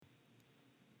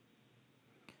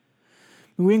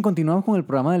Muy bien, continuamos con el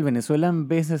programa del Venezuelan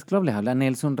Business Club. Les habla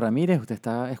Nelson Ramírez. Usted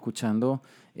está escuchando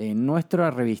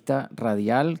nuestra revista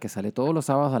radial que sale todos los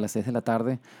sábados a las 6 de la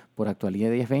tarde por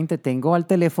Actualidad 1020. Tengo al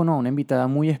teléfono a una invitada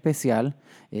muy especial.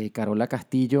 Carola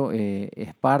Castillo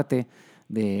es parte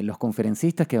de los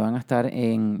conferencistas que van a estar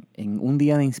en un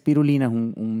día de Inspirulina,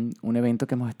 un evento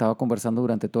que hemos estado conversando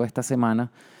durante toda esta semana.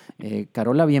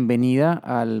 Carola, bienvenida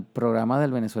al programa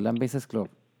del Venezuelan Business Club.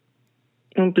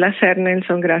 Un placer,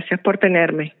 Nelson. Gracias por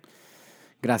tenerme.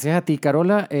 Gracias a ti,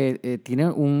 Carola. Tiene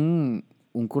un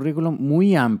currículum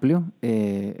muy amplio.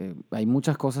 Hay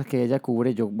muchas cosas que ella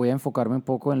cubre. Yo voy a enfocarme un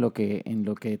poco en lo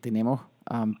que tenemos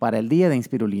para el día de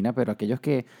Inspirulina, pero aquellos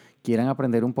que quieran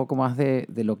aprender un poco más de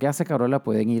lo que hace Carola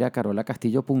pueden ir a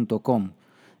carolacastillo.com.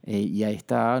 Y ahí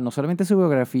está no solamente su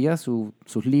biografía,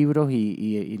 sus libros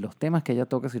y los temas que ella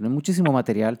toca, sino hay muchísimo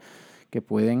material que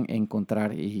pueden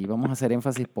encontrar, y vamos a hacer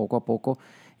énfasis poco a poco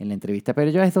en la entrevista. Pero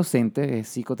ella es docente, es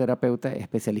psicoterapeuta,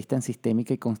 especialista en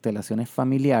sistémica y constelaciones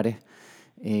familiares,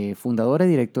 fundadora y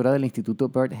directora del Instituto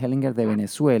Bert Hellinger de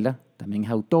Venezuela, también es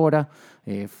autora,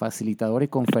 facilitadora y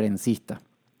conferencista.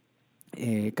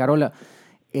 Carola,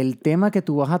 el tema que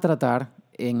tú vas a tratar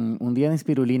en un día de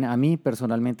Inspirulina, a mí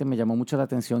personalmente me llamó mucho la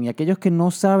atención, y aquellos que no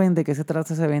saben de qué se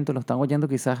trata ese evento, lo están oyendo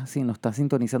quizás si nos está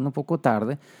sintonizando un poco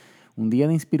tarde. Un día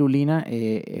de Inspirulina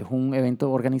es un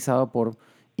evento organizado por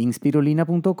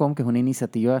Inspirulina.com, que es una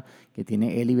iniciativa que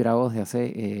tiene Eli Bravo desde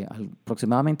hace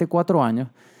aproximadamente 4 años.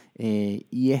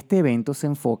 Y este evento se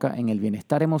enfoca en el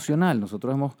bienestar emocional.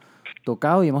 Nosotros hemos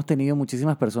tocado y hemos tenido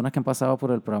muchísimas personas que han pasado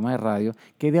por el programa de radio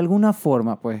que de alguna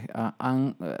forma pues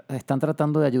están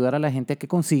tratando de ayudar a la gente a que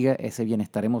consiga ese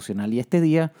bienestar emocional. Y este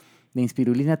día de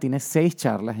Inspirulina tiene 6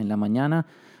 charlas. En la mañana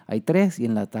hay 3 y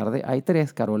en la tarde hay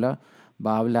 3. Carola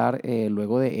va a hablar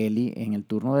luego de Eli en el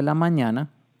turno de la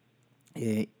mañana,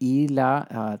 y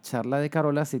la charla de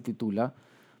Carola se titula,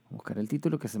 voy a buscar el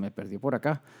título que se me perdió por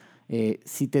acá,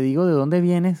 si te digo de dónde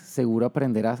vienes, seguro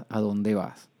aprenderás a dónde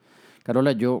vas.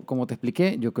 Carola, yo como te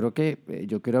expliqué, yo creo que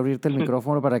yo quiero abrirte el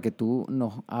micrófono para que tú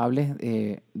nos hables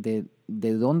de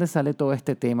dónde sale todo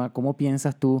este tema, cómo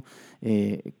piensas tú,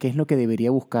 qué es lo que debería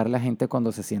buscar la gente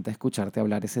cuando se sienta a escucharte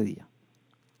hablar ese día.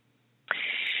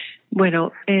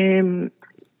 Bueno,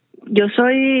 yo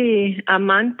soy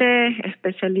amante,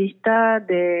 especialista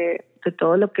de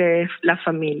todo lo que es la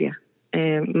familia,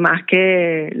 más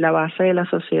que la base de la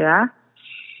sociedad,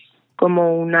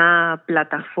 como una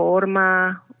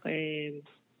plataforma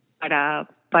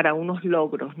para unos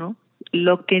logros, ¿no?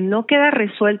 Lo que no queda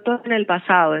resuelto en el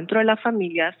pasado dentro de la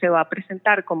familia se va a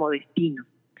presentar como destino.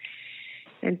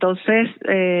 Entonces,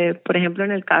 por ejemplo,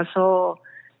 en el caso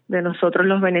de nosotros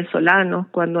los venezolanos,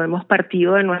 cuando hemos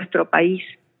partido de nuestro país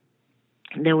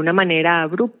de una manera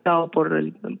abrupta o por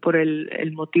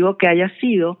el motivo que haya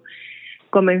sido,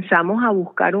 comenzamos a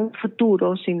buscar un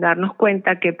futuro sin darnos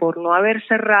cuenta que por no haber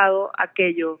cerrado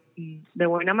aquello de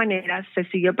buena manera se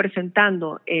sigue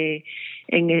presentando en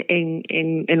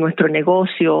nuestro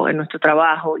negocio, en nuestro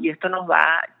trabajo, y esto nos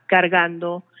va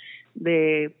cargando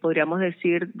podríamos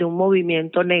decir, de un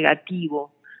movimiento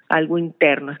negativo, algo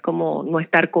interno, es como no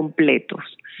estar completos.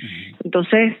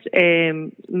 Entonces,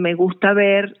 me gusta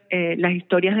ver las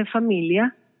historias de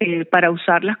familia para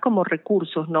usarlas como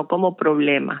recursos, no como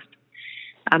problemas.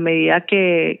 A medida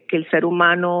que el ser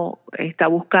humano está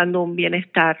buscando un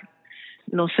bienestar,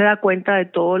 no se da cuenta de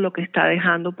todo lo que está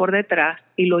dejando por detrás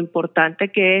y lo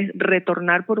importante que es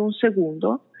retornar por un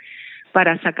segundo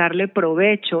para sacarle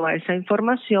provecho a esa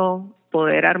información,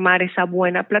 poder armar esa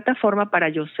buena plataforma para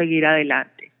yo seguir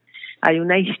adelante. Hay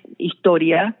una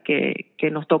historia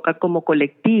que nos toca como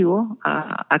colectivo,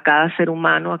 a cada ser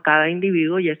humano, a cada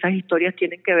individuo, y esas historias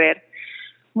tienen que ver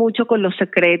mucho con los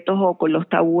secretos o con los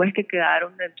tabúes que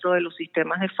quedaron dentro de los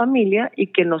sistemas de familia y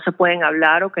que no se pueden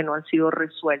hablar o que no han sido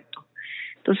resueltos.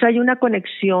 Entonces hay una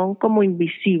conexión como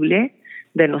invisible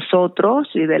de nosotros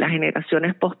y de las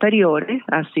generaciones posteriores,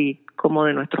 así como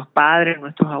de nuestros padres,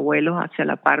 nuestros abuelos, hacia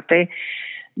la parte,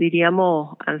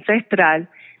 diríamos, ancestral,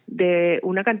 de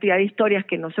una cantidad de historias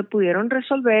que no se pudieron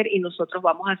resolver y nosotros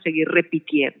vamos a seguir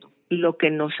repitiendo. Lo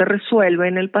que no se resuelve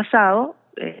en el pasado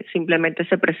simplemente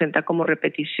se presenta como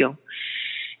repetición.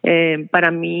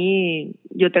 Para mí,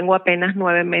 yo tengo apenas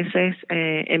 9 meses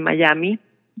en Miami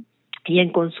y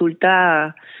en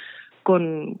consulta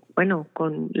con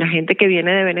la gente que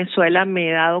viene de Venezuela me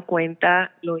he dado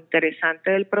cuenta lo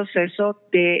interesante del proceso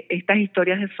de estas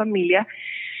historias de familia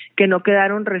que no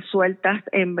quedaron resueltas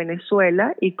en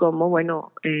Venezuela y cómo,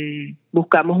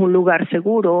 buscamos un lugar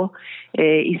seguro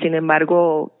y sin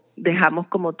embargo dejamos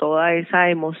como toda esa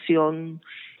emoción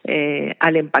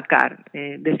al empacar.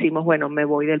 Decimos, bueno, me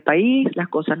voy del país, las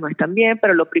cosas no están bien,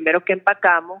 pero lo primero que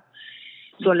empacamos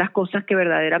son las cosas que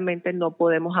verdaderamente no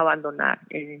podemos abandonar.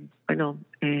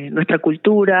 Nuestra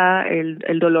cultura,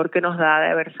 el dolor que nos da de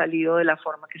haber salido de la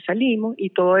forma que salimos, y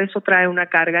todo eso trae una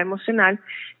carga emocional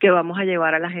que vamos a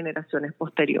llevar a las generaciones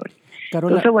posteriores.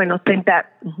 Carola, entonces, bueno, tentar.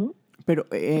 Pero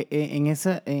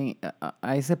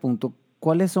a ese punto,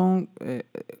 ¿cuáles son,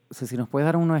 si nos puedes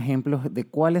dar unos ejemplos de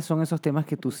cuáles son esos temas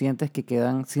que tú sientes que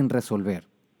quedan sin resolver?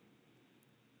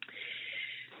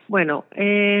 Bueno,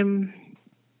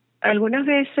 algunas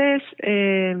veces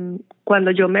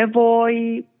cuando yo me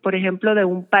voy, por ejemplo, de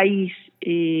un país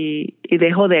y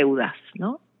dejo deudas,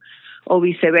 ¿no? O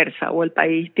viceversa, o el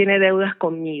país tiene deudas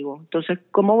conmigo. Entonces,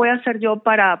 ¿cómo voy a hacer yo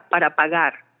para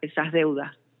pagar esas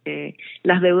deudas?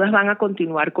 Las deudas van a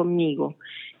continuar conmigo.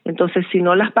 Entonces, si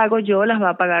no las pago yo, las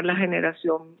va a pagar la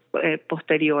generación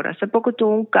posterior. Hace poco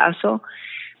tuve un caso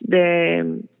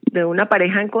de una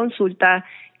pareja en consulta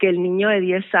que el niño de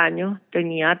 10 años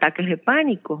tenía ataques de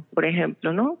pánico, por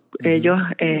ejemplo, ¿no? Ellos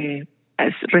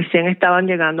recién estaban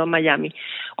llegando a Miami.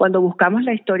 Cuando buscamos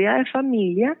la historia de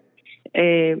familia,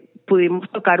 pudimos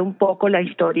tocar un poco la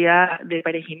historia de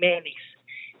Pérez Jiménez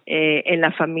en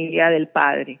la familia del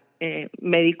padre.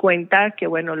 Me di cuenta que,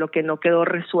 bueno, lo que no quedó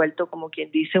resuelto, como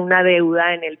quien dice, una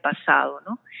deuda en el pasado,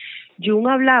 ¿no? Jung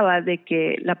hablaba de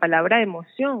que la palabra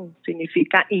emoción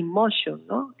significa emotion,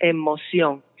 ¿no?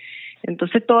 Emoción.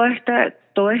 Entonces,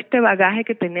 todo este bagaje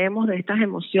que tenemos de estas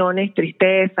emociones,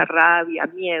 tristeza, rabia,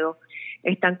 miedo,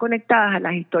 están conectadas a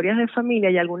las historias de familia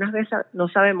y algunas veces no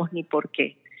sabemos ni por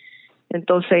qué.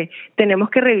 Entonces, tenemos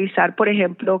que revisar, por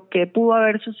ejemplo, qué pudo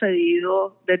haber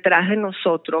sucedido detrás de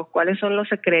nosotros, cuáles son los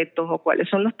secretos o cuáles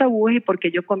son los tabúes y por qué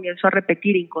yo comienzo a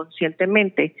repetir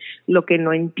inconscientemente lo que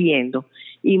no entiendo.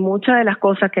 Y muchas de las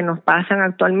cosas que nos pasan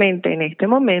actualmente en este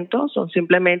momento son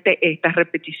simplemente estas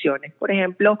repeticiones. Por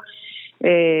ejemplo,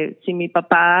 si mi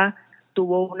papá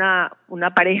tuvo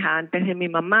una pareja antes de mi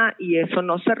mamá y eso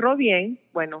no cerró bien,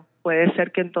 bueno, puede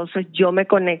ser que entonces yo me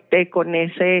conecte con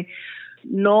ese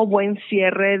no buen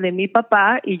cierre de mi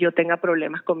papá y yo tenga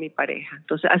problemas con mi pareja.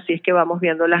 Entonces, así es que vamos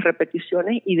viendo las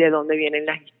repeticiones y de dónde vienen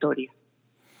las historias.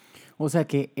 O sea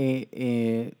que,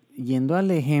 yendo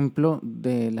al ejemplo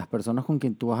de las personas con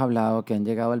quien tú has hablado, que han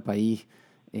llegado al país,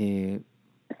 en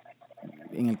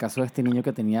el caso de este niño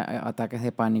que tenía ataques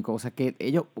de pánico, o sea que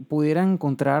ellos pudieran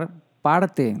encontrar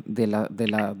parte de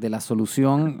la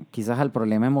solución quizás al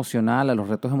problema emocional, a los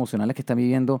retos emocionales que están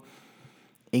viviendo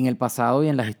en el pasado y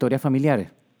en las historias familiares.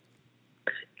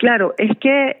 Claro, es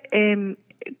que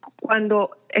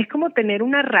cuando es como tener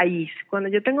una raíz, cuando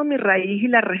yo tengo mi raíz y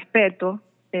la respeto,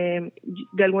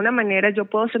 de alguna manera yo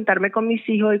puedo sentarme con mis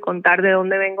hijos y contar de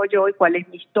dónde vengo yo y cuál es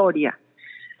mi historia.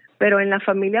 Pero en la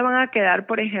familia van a quedar,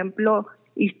 por ejemplo,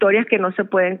 historias que no se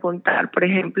pueden contar. Por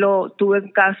ejemplo, tuve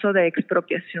un caso de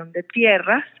expropiación de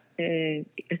tierras.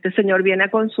 Este señor viene a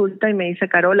consulta y me dice,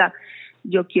 Carola,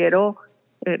 yo quiero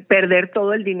perder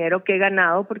todo el dinero que he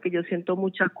ganado porque yo siento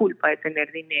mucha culpa de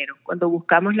tener dinero. Cuando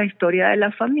buscamos la historia de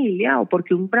la familia, o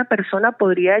porque una persona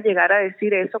podría llegar a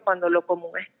decir eso cuando lo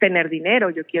común es tener dinero,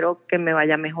 yo quiero que me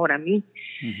vaya mejor a mí.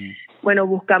 Bueno,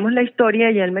 buscamos la historia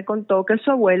y él me contó que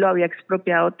su abuelo había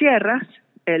expropiado tierras,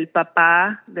 el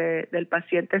papá del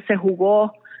paciente se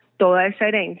jugó toda esa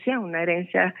herencia, una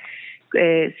herencia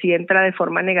si entra de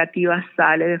forma negativa,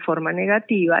 sale de forma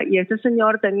negativa, y ese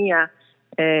señor tenía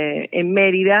en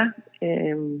Mérida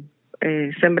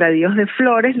sembradíos de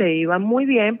flores, le iba muy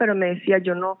bien, pero me decía,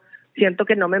 yo no siento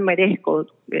que no me merezco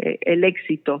el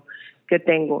éxito que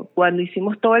tengo. Cuando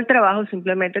hicimos todo el trabajo,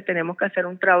 simplemente tenemos que hacer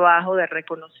un trabajo de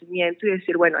reconocimiento y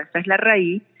decir, bueno, esta es la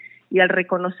raíz, y al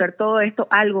reconocer todo esto,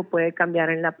 algo puede cambiar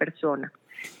en la persona.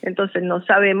 Entonces, no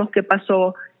sabemos qué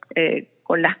pasó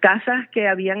con las casas que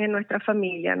habían en nuestra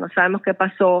familia, no sabemos qué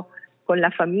pasó con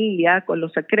la familia, con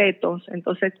los secretos.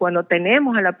 Entonces, cuando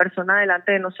tenemos a la persona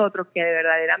delante de nosotros que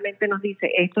verdaderamente nos dice,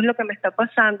 esto es lo que me está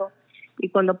pasando, y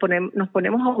cuando nos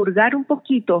ponemos a hurgar un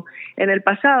poquito en el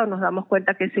pasado, nos damos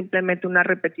cuenta que es simplemente una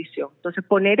repetición. Entonces,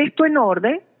 poner esto en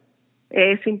orden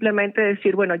es simplemente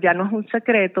decir, bueno, ya no es un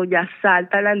secreto, ya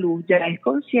salta a la luz, ya es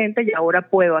consciente y ahora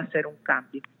puedo hacer un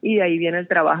cambio. Y de ahí viene el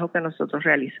trabajo que nosotros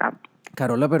realizamos.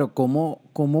 Carola, pero ¿cómo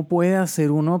puede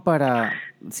hacer uno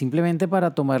simplemente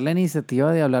para tomar la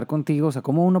iniciativa de hablar contigo? O sea,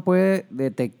 ¿cómo uno puede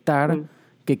detectar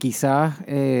que quizás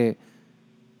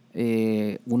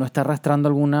uno está arrastrando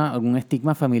algún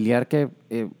estigma familiar que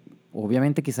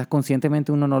obviamente quizás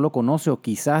conscientemente uno no lo conoce, o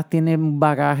quizás tiene un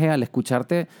bagaje al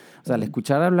escucharte, o sea, al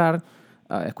escuchar hablar,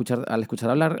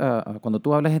 cuando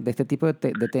tú hablas de este tipo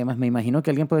de temas, me imagino que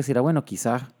alguien puede decir, bueno,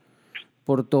 quizás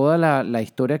por toda la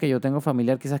historia que yo tengo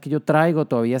familiar, quizás que yo traigo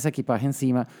todavía ese equipaje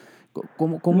encima.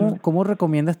 ¿Cómo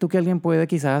recomiendas tú que alguien puede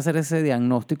quizás hacer ese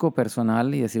diagnóstico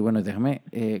personal y decir, bueno, déjame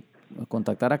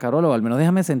contactar a Carola, o al menos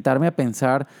déjame sentarme a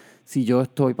pensar si yo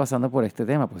estoy pasando por este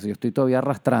tema? Pues yo estoy todavía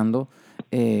arrastrando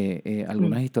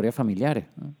algunas historias familiares,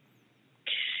 ¿no?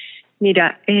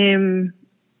 Mira,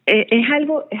 es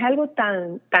algo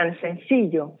tan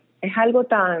sencillo, es algo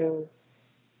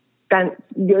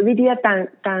yo diría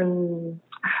tan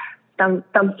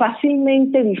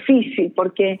fácilmente difícil,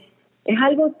 porque es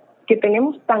algo que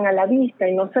tenemos tan a la vista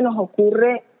y no se nos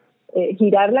ocurre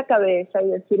girar la cabeza y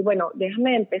decir, bueno,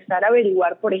 déjame empezar a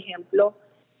averiguar, por ejemplo,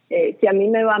 si a mí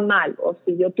me va mal o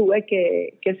si yo tuve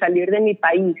que salir de mi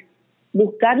país.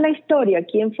 Buscar la historia,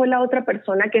 quién fue la otra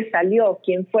persona que salió,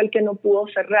 quién fue el que no pudo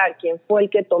cerrar, quién fue el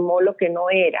que tomó lo que no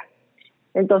era.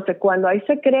 Entonces, cuando hay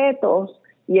secretos,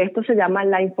 y esto se llama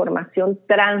la información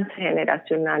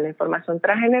transgeneracional. La información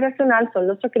transgeneracional son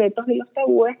los secretos y los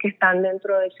tabúes que están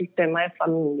dentro del sistema de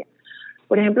familia.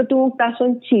 Por ejemplo, tuve un caso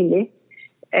en Chile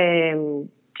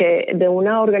que de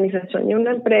una organización y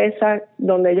una empresa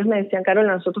donde ellos me decían,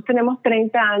 Carola, nosotros tenemos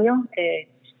 30 años,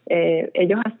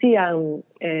 ellos hacían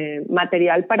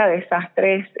material para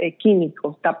desastres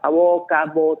químicos,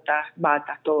 tapabocas, botas,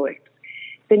 batas, todo esto.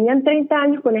 Tenían 30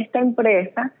 años con esta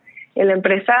empresa, y la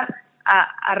empresa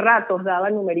a ratos daba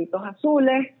numeritos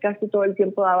azules, casi todo el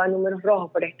tiempo daba números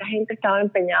rojos, pero esta gente estaba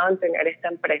empeñada en tener esta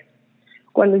empresa.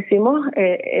 Cuando hicimos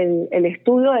el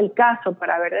estudio del caso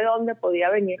para ver de dónde podía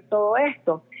venir todo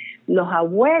esto, los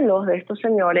abuelos de estos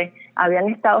señores habían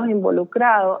estado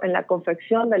involucrados en la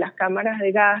confección de las cámaras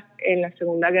de gas en la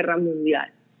Segunda Guerra Mundial.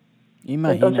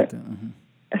 Imagínate.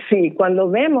 Entonces, sí, cuando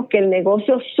vemos que el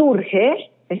negocio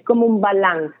surge, es como un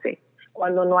balance.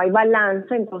 Cuando no hay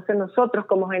balance, entonces nosotros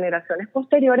como generaciones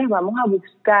posteriores vamos a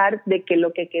buscar de que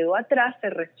lo que quedó atrás se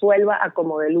resuelva a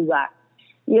como dé lugar.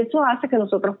 Y eso hace que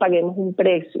nosotros paguemos un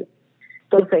precio.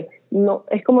 Entonces, no,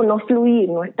 es como no fluir,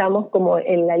 no estamos como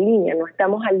en la línea, no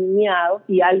estamos alineados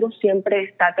y algo siempre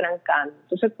está trancando.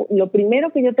 Entonces, lo primero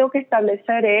que yo tengo que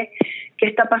establecer es qué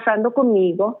está pasando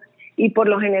conmigo, y por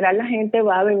lo general la gente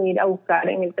va a venir a buscar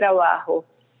en el trabajo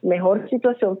mejor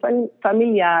situación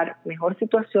familiar, mejor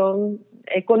situación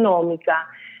económica,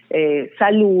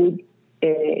 salud,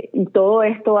 y todo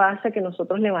esto hace que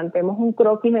nosotros levantemos un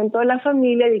croquis dentro de la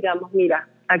familia y digamos, mira,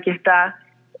 aquí está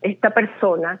esta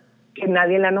persona que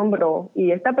nadie la nombró,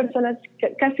 y esta persona,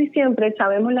 casi siempre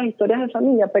sabemos las historias de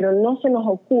familia, pero no se nos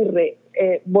ocurre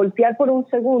voltear por un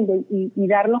segundo y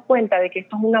darnos cuenta de que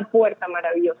esto es una puerta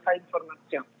maravillosa de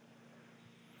información.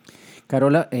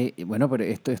 Carola, bueno, pero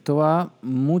esto va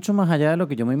mucho más allá de lo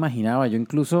que yo me imaginaba. Yo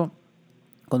incluso,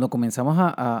 cuando comenzamos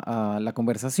a la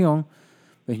conversación,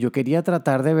 pues yo quería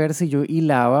tratar de ver si yo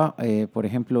hilaba, por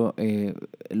ejemplo,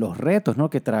 los retos, ¿no?,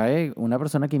 que trae una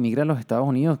persona que inmigra a los Estados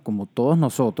Unidos, como todos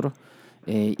nosotros.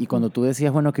 Y cuando tú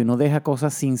decías, bueno, que uno deja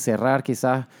cosas sin cerrar,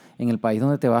 quizás en el país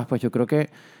donde te vas, pues yo creo que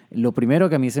lo primero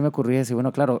que a mí se me ocurría es decir,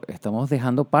 bueno, claro, estamos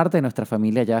dejando parte de nuestra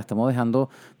familia ya, estamos dejando,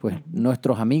 pues,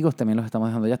 nuestros amigos también los estamos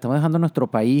dejando ya, estamos dejando nuestro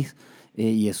país,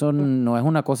 y eso no es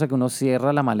una cosa que uno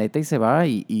cierra la maleta y se va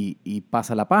y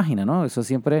pasa la página, ¿no? Eso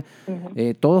siempre,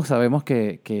 todos sabemos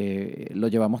que lo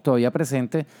llevamos todavía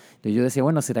presente. Y yo decía,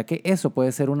 bueno, ¿será que eso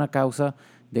puede ser una causa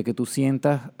de que tú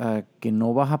sientas que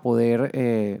no vas a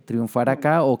poder triunfar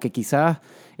acá, o que quizás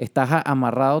estás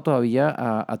amarrado todavía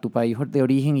a tu país de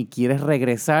origen y quieres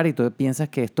regresar y tú piensas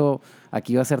que esto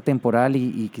aquí va a ser temporal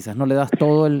y quizás no le das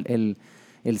todo el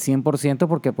 100%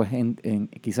 porque pues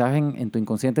quizás en tu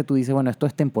inconsciente tú dices, bueno, esto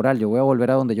es temporal, yo voy a volver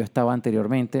a donde yo estaba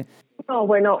anteriormente? No,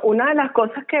 bueno, una de las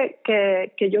cosas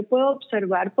que yo puedo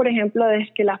observar, por ejemplo,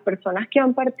 es que las personas que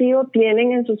han partido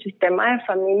tienen en su sistema de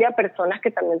familia personas que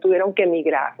también tuvieron que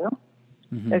emigrar, ¿no?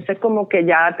 Uh-huh. Ese es como que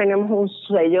ya tenemos un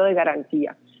sello de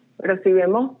garantía. Pero si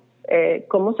vemos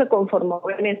cómo se conformó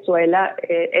Venezuela,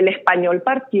 el español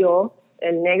partió,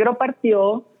 el negro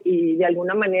partió, y de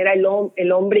alguna manera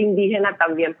el hombre indígena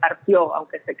también partió,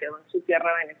 aunque se quedó en su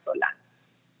tierra venezolana.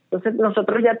 Entonces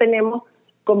nosotros ya tenemos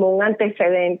como un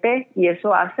antecedente, y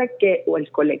eso hace que, o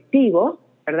el colectivo,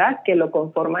 ¿verdad?, que lo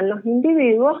conforman los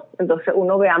individuos, entonces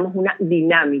uno veamos una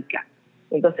dinámica.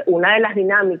 Entonces, una de las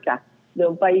dinámicas de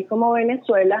un país como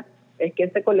Venezuela es que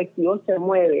ese colectivo se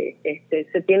mueve,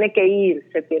 se tiene que ir,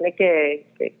 se tiene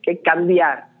que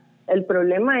cambiar. El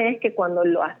problema es que cuando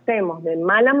lo hacemos de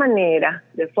mala manera,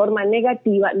 de forma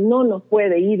negativa, no nos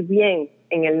puede ir bien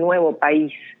en el nuevo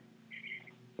país.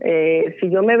 Si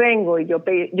yo me vengo y yo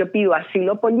pido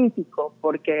asilo político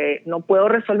porque no puedo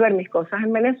resolver mis cosas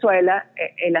en Venezuela,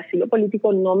 el asilo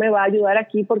político no me va a ayudar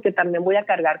aquí porque también voy a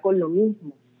cargar con lo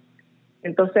mismo.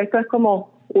 Entonces esto es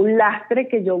como un lastre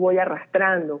que yo voy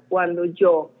arrastrando. Cuando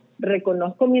yo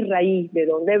reconozco mi raíz, de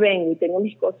dónde vengo y tengo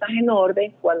mis cosas en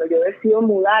orden, cuando yo decido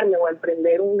mudarme o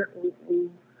emprender un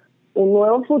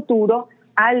nuevo futuro,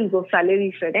 algo sale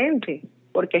diferente.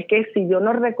 Porque es que si yo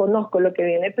no reconozco lo que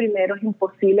viene primero, es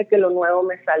imposible que lo nuevo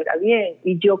me salga bien.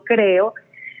 Y yo creo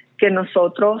que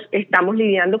nosotros estamos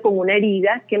lidiando con una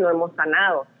herida que no hemos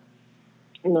sanado.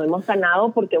 No hemos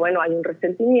sanado porque, bueno, hay un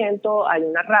resentimiento, hay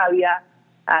una rabia,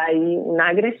 hay una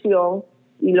agresión,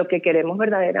 y lo que queremos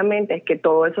verdaderamente es que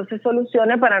todo eso se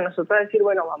solucione para nosotros decir,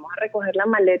 bueno, vamos a recoger la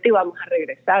maleta y vamos a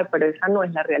regresar, pero esa no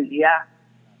es la realidad.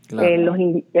 Claro.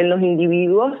 En los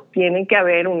individuos tienen que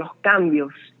haber unos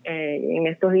cambios. En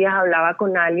estos días hablaba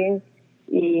con alguien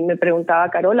y me preguntaba,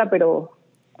 Carola, pero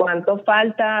 ¿cuánto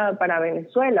falta para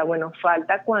Venezuela? Bueno,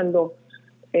 falta cuando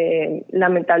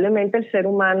lamentablemente el ser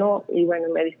humano, y bueno,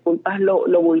 me disculpas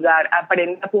lo vulgar,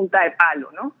 aprende a punta de palo,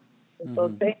 ¿no?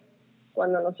 Entonces,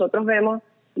 cuando nosotros vemos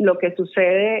lo que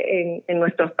sucede en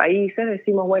nuestros países,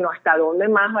 decimos, bueno, ¿hasta dónde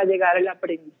más va a llegar el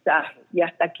aprendizaje? Y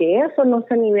hasta que eso no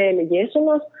se nivele y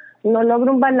eso no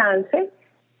logra un balance,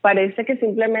 parece que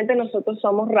simplemente nosotros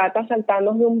somos ratas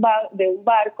saltando de un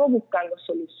barco buscando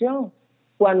solución,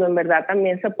 cuando en verdad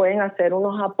también se pueden hacer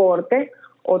unos aportes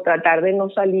o tratar de no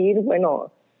salir,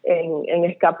 bueno, en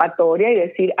escapatoria y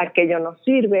decir aquello no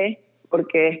sirve,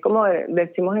 porque es como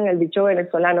decimos en el dicho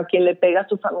venezolano, quien le pega a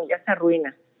su familia se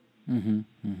arruina.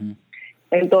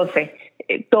 Entonces,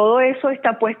 todo eso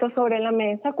está puesto sobre la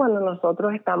mesa cuando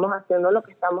nosotros estamos haciendo lo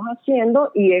que estamos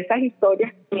haciendo, y esas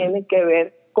historias tienen que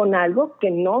ver con algo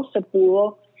que no se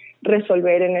pudo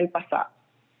resolver en el pasado.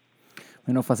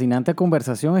 Bueno, fascinante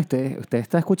conversación. Usted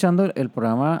está escuchando el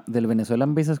programa del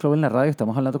Venezuelan Business Club en la radio.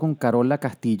 Estamos hablando con Carola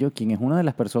Castillo, quien es una de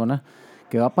las personas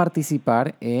que va a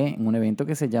participar en un evento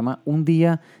que se llama Un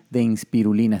Día de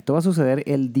Inspirulina. Esto va a suceder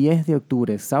el 10 de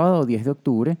octubre, sábado 10 de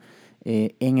octubre,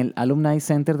 en el Alumni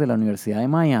Center de la Universidad de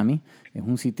Miami. Es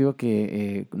un sitio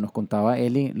que nos contaba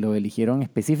Eli, lo eligieron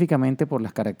específicamente por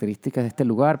las características de este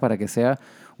lugar, para que sea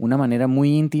una manera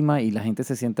muy íntima y la gente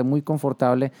se sienta muy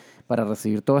confortable para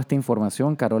recibir toda esta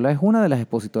información. Carola es una de las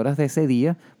expositoras de ese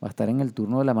día, va a estar en el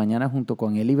turno de la mañana junto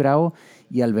con Eli Bravo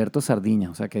y Alberto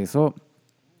Sardiña, o sea que eso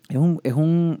es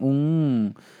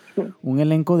un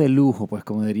elenco de lujo, pues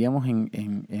como diríamos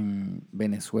en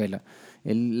Venezuela.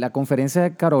 La conferencia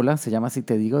de Carola se llama Si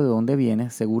te digo de dónde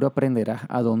vienes, seguro aprenderás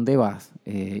a dónde vas.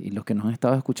 Y los que nos han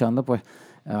estado escuchando pues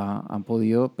han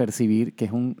podido percibir que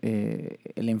es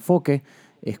el enfoque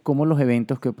es cómo los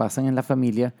eventos que pasan en la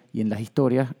familia y en las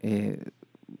historias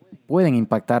pueden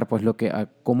impactar pues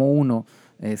cómo uno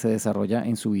se desarrolla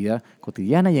en su vida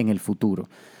cotidiana y en el futuro.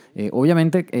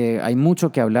 Obviamente hay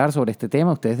mucho que hablar sobre este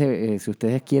tema. Si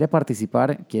ustedes quieren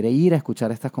participar, quieren ir a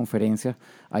escuchar estas conferencias,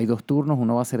 hay 2 turnos,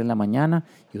 uno va a ser en la mañana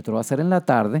y otro va a ser en la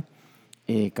tarde.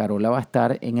 Carola va a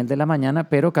estar en el de la mañana,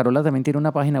 pero Carola también tiene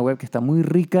una página web que está muy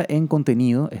rica en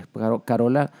contenido, es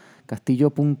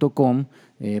carolacastillo.com.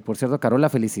 Por cierto, Carola,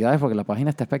 felicidades porque la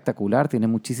página está espectacular, tiene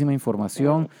muchísima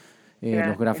información.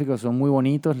 Los gráficos son muy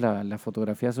bonitos, las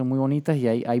fotografías son muy bonitas y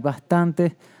hay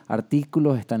bastantes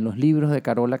artículos, están los libros de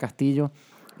Carola Castillo.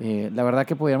 La verdad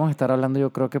que podríamos estar hablando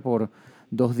yo creo que por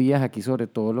 2 días aquí sobre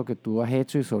todo lo que tú has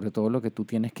hecho y sobre todo lo que tú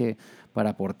tienes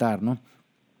para aportar, ¿no?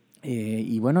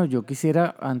 Y bueno, yo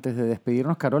quisiera, antes de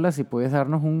despedirnos, Carola, si puedes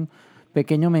darnos un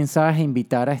pequeño mensaje,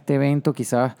 invitar a este evento,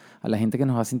 quizás a la gente que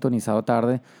nos ha sintonizado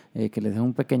tarde, que les dé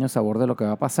un pequeño sabor de lo que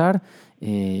va a pasar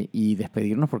y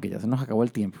despedirnos porque ya se nos acabó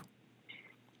el tiempo.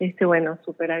 Bueno,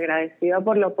 súper agradecida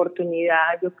por la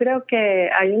oportunidad. Yo creo que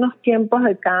hay unos tiempos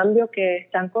de cambio que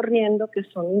están corriendo que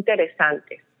son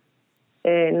interesantes.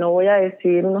 No voy a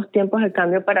decir unos tiempos de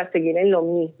cambio para seguir en lo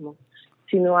mismo,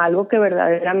 sino algo que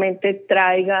verdaderamente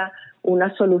traiga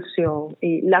una solución.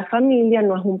 Y la familia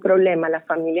no es un problema, la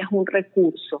familia es un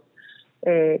recurso.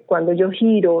 Cuando yo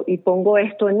giro y pongo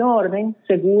esto en orden,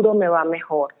 seguro me va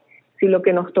mejor. Si lo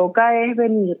que nos toca es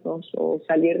venirnos o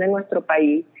salir de nuestro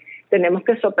país, tenemos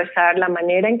que sopesar la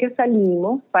manera en que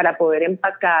salimos para poder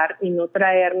empacar y no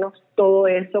traernos todo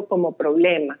eso como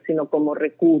problema, sino como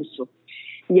recurso.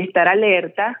 Y estar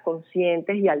alertas,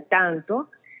 conscientes y al tanto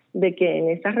de que en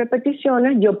esas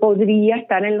repeticiones yo podría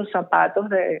estar en los zapatos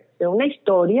de una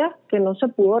historia que no se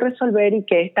pudo resolver y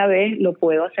que esta vez lo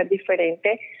puedo hacer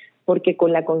diferente, porque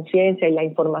con la conciencia y la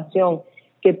información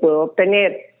que puedo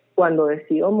obtener cuando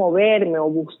decido moverme o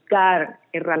buscar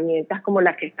herramientas como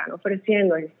las que están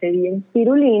ofreciendo en este día en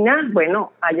Spirulina,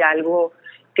 bueno, hay algo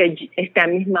que está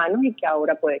en mis manos y que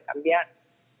ahora puede cambiar.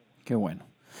 Qué bueno.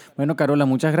 Bueno, Carola,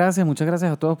 muchas gracias. Muchas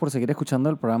gracias a todos por seguir escuchando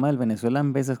el programa del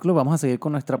Venezuelan Business Club. Vamos a seguir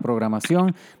con nuestra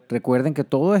programación. Recuerden que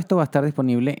todo esto va a estar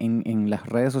disponible en las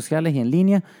redes sociales y en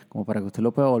línea, como para que usted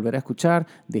lo pueda volver a escuchar,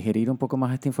 digerir un poco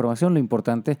más esta información. Lo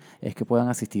importante es que puedan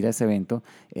asistir a ese evento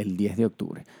el 10 de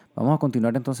octubre. Vamos a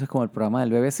continuar entonces con el programa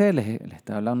del BBC. Les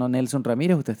está hablando Nelson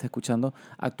Ramírez. Usted está escuchando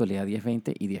Actualidad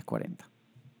 1020 y 1040.